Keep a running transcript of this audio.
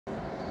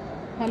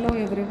Hello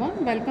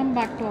everyone, welcome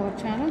back to our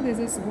channel. This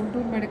is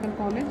Guntur Medical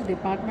College,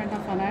 Department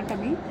of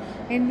Anatomy.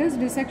 In this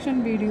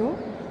dissection video,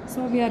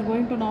 we are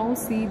going to now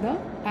see the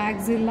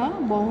axilla,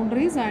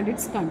 boundaries and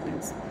its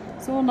contents.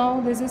 So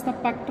now this is the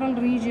pectoral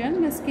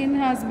region, the skin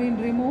has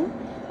been removed.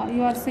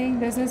 You are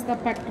seeing this is the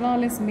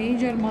pectoralis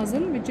major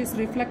muscle which is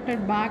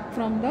reflected back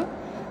from the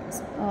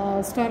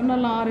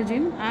sternal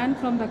origin and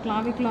from the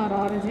clavicular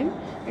origin.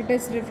 It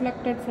is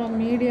reflected from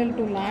medial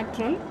to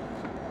lateral.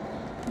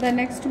 The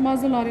next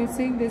muscle, are you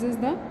seeing, this is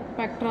the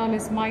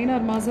pectoralis minor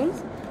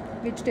muscles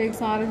which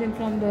takes origin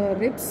from the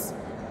ribs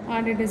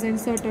and it is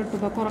inserted to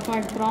the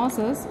coracoid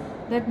process.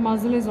 That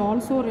muscle is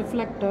also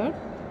reflected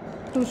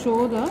to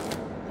show the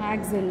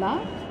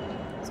axilla.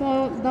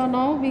 So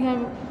now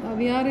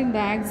we are in the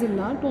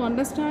axilla. To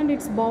understand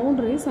its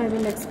boundaries, I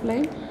will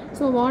explain.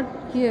 So what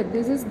here,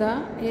 this is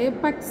the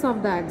apex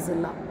of the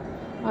axilla.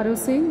 Are you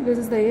seeing? This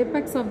is the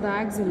apex of the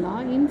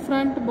axilla, in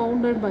front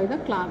bounded by the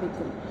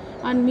clavicle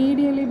and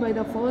medially by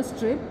the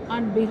first rib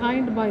and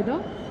behind by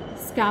the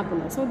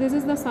scapula. So this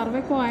is the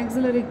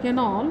cervico-axillary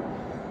canal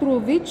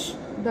through which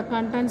the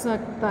contents of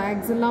the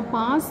axilla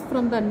pass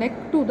from the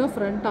neck to the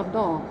front of the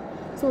arm.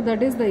 So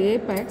that is the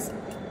apex,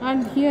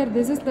 and here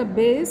this is the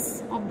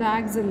base of the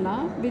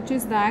axilla, which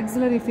is the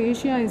axillary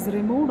fascia is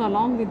removed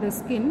along with the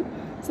skin.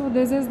 So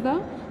this is the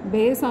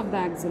base of the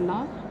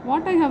axilla.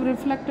 What I have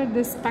reflected,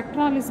 this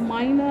pectoralis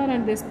minor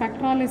and this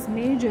pectoralis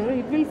major,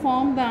 it will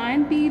form the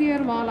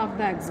anterior wall of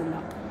the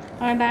axilla,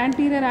 and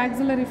anterior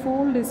axillary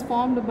fold is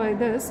formed by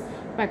this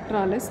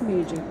pectoralis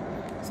major.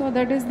 So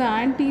that is the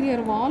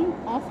anterior wall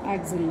of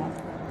axilla.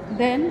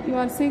 Then you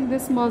are seeing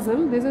this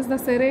muscle, this is the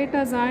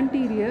serratus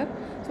anterior.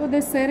 So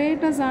this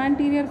serratus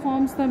anterior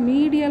forms the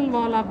medial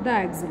wall of the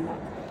axilla,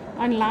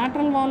 and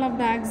lateral wall of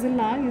the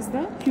axilla is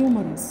the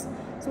humerus.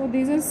 So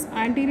this is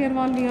anterior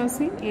wall we have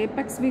seen,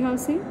 apex we have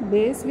seen,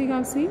 base we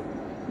have seen,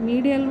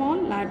 medial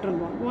wall, lateral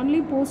wall.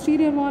 Only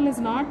posterior wall is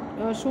not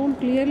shown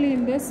clearly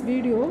in this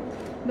video.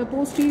 The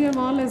posterior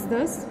wall is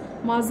this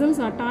muscles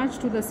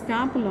attached to the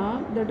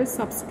scapula, that is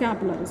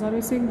subscapularis. Are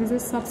you seeing, this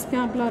is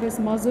subscapularis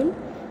muscle?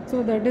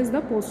 So that is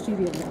the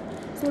posterior wall.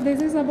 So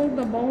this is about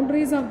the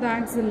boundaries of the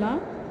axilla.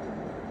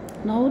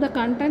 Now the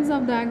contents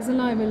of the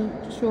axilla I will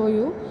show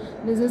you.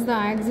 This is the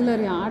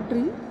axillary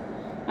artery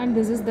and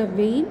this is the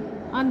vein,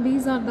 and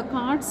these are the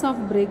cards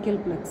of brachial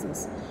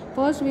plexus.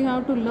 First we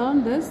have to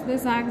learn this.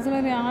 This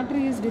axillary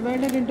artery is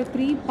divided into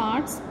three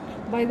parts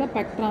by the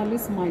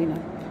pectoralis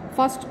minor.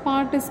 First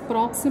part is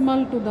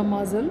proximal to the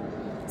muscle,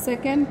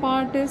 second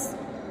part is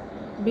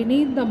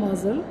beneath the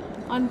muscle,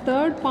 and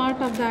third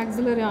part of the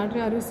axillary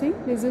artery, are you seeing?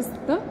 This is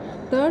the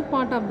third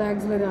part of the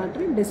axillary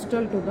artery,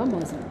 distal to the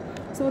muscle.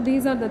 So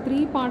these are the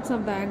three parts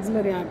of the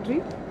axillary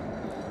artery.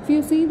 If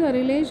you see the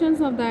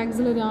relations of the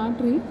axillary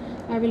artery,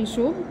 I will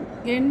show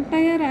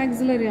entire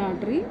axillary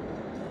artery,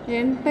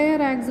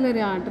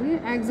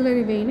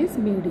 axillary vein is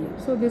medial.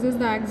 So this is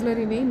the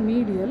axillary vein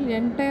medial,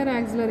 entire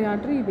axillary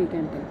artery we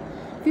can tell.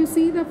 If you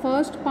see the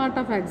first part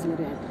of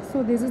axillary artery,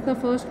 so this is the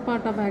first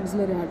part of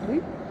axillary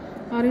artery.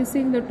 Are you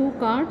seeing the two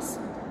cards?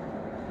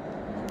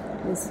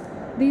 Yes.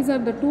 These are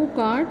the two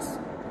cards,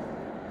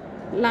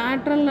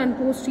 lateral and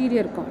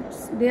posterior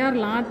cards. They are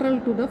lateral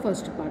to the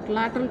first part,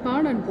 lateral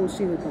card and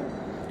posterior card.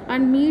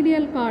 And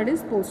medial card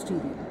is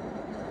posterior.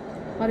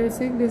 Are you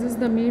seeing, this is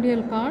the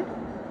medial card.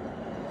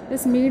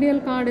 This medial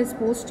card is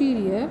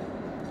posterior.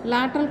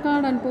 Lateral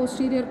card and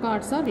posterior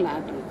cards are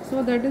lateral.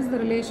 So that is the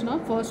relation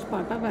of first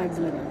part of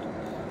axillary artery.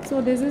 So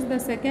this is the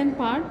second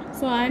part.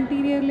 So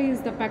anteriorly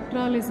is the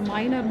pectoralis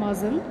minor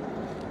muscle,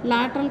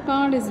 lateral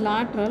card is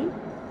lateral,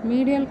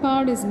 medial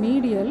card is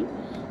medial,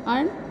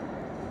 and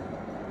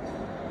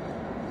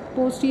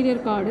posterior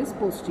card is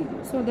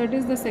posterior. So that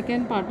is the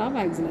second part of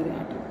axillary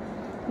artery.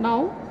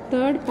 Now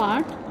third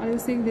part, are you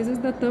seeing, this is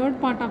the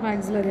third part of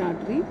axillary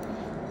artery.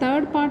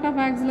 Third part of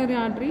axillary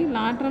artery,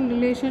 lateral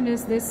relation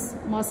is this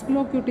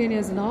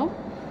musculocutaneous nerve,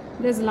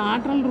 this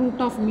lateral root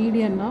of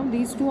median nerve.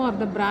 These two are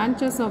the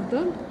branches of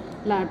the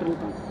lateral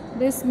card.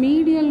 This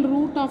medial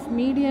root of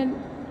median,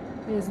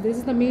 yes, this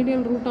is the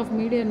medial root of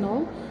median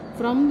nerve.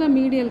 From the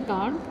medial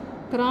card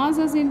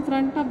crosses in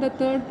front of the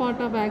third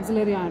part of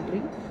axillary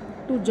artery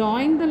to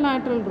join the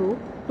lateral root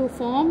to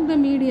form the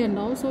median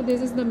nerve. So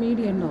this is the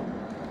median nerve.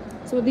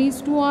 So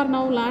these two are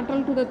now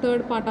lateral to the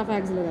third part of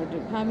axillary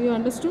artery. Have you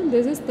understood?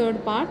 This is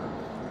third part,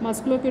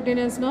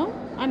 musculocutaneous nerve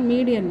and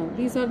median nerve.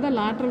 These are the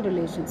lateral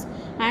relations.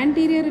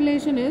 Anterior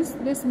relation is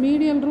this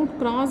medial root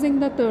crossing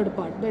the third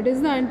part. That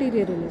is the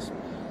anterior relation.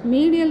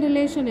 Medial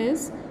relation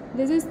is,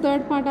 this is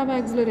third part of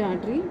axillary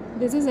artery.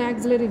 This is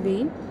axillary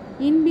vein.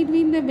 In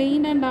between the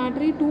vein and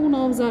artery, two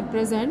nerves are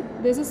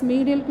present. This is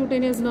medial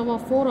cutaneous nerve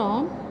of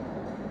forearm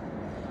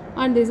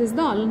and this is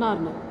the ulnar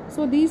nerve.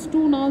 So these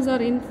two nerves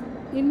are in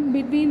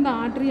between the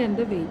artery and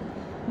the vein.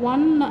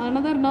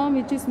 Another nerve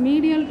which is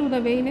medial to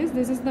the vein is,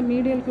 this is the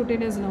medial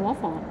cutaneous nerve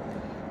of arm.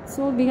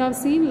 So we have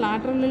seen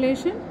lateral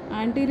relation,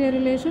 anterior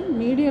relation,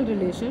 medial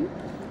relation,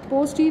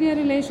 posterior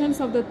relations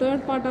of the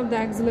third part of the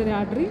axillary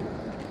artery.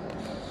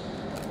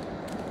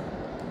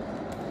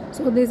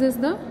 So this is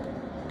the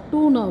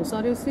two nerves.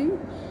 Are you seeing?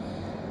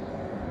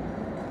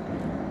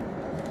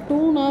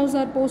 two nerves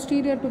are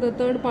posterior to the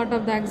third part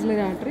of the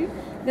axillary artery.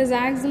 This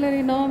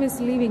axillary nerve is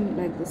leaving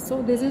like this.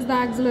 So this is the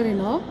axillary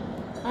nerve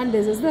and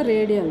this is the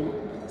radial nerve.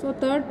 So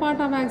third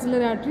part of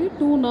axillary artery,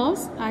 two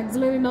nerves,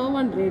 axillary nerve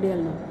and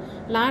radial nerve.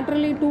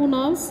 Laterally two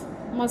nerves,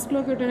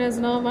 musculocutaneous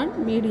nerve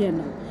and medial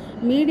nerve.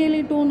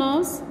 Medially two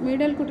nerves,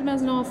 medial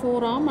cutaneous nerve,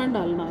 forearm and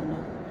ulnar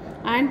nerve.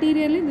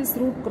 Anteriorly this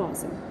root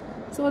crossing.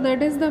 So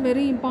that is the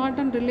very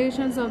important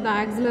relations of the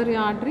axillary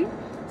artery.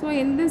 So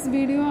in this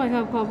video I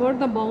have covered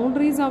the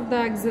boundaries of the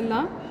axilla,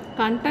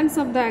 contents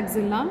of the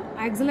axilla,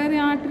 axillary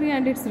artery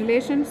and its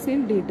relations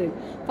in detail.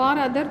 For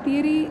other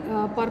theory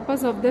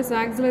purpose of this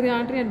axillary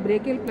artery and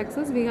brachial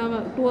plexus, we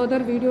have two other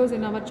videos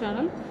in our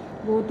channel.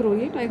 Go through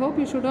it. I hope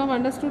you should have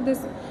understood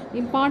this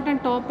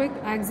important topic,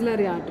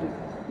 axillary artery.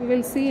 We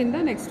will see in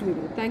the next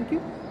video. Thank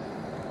you.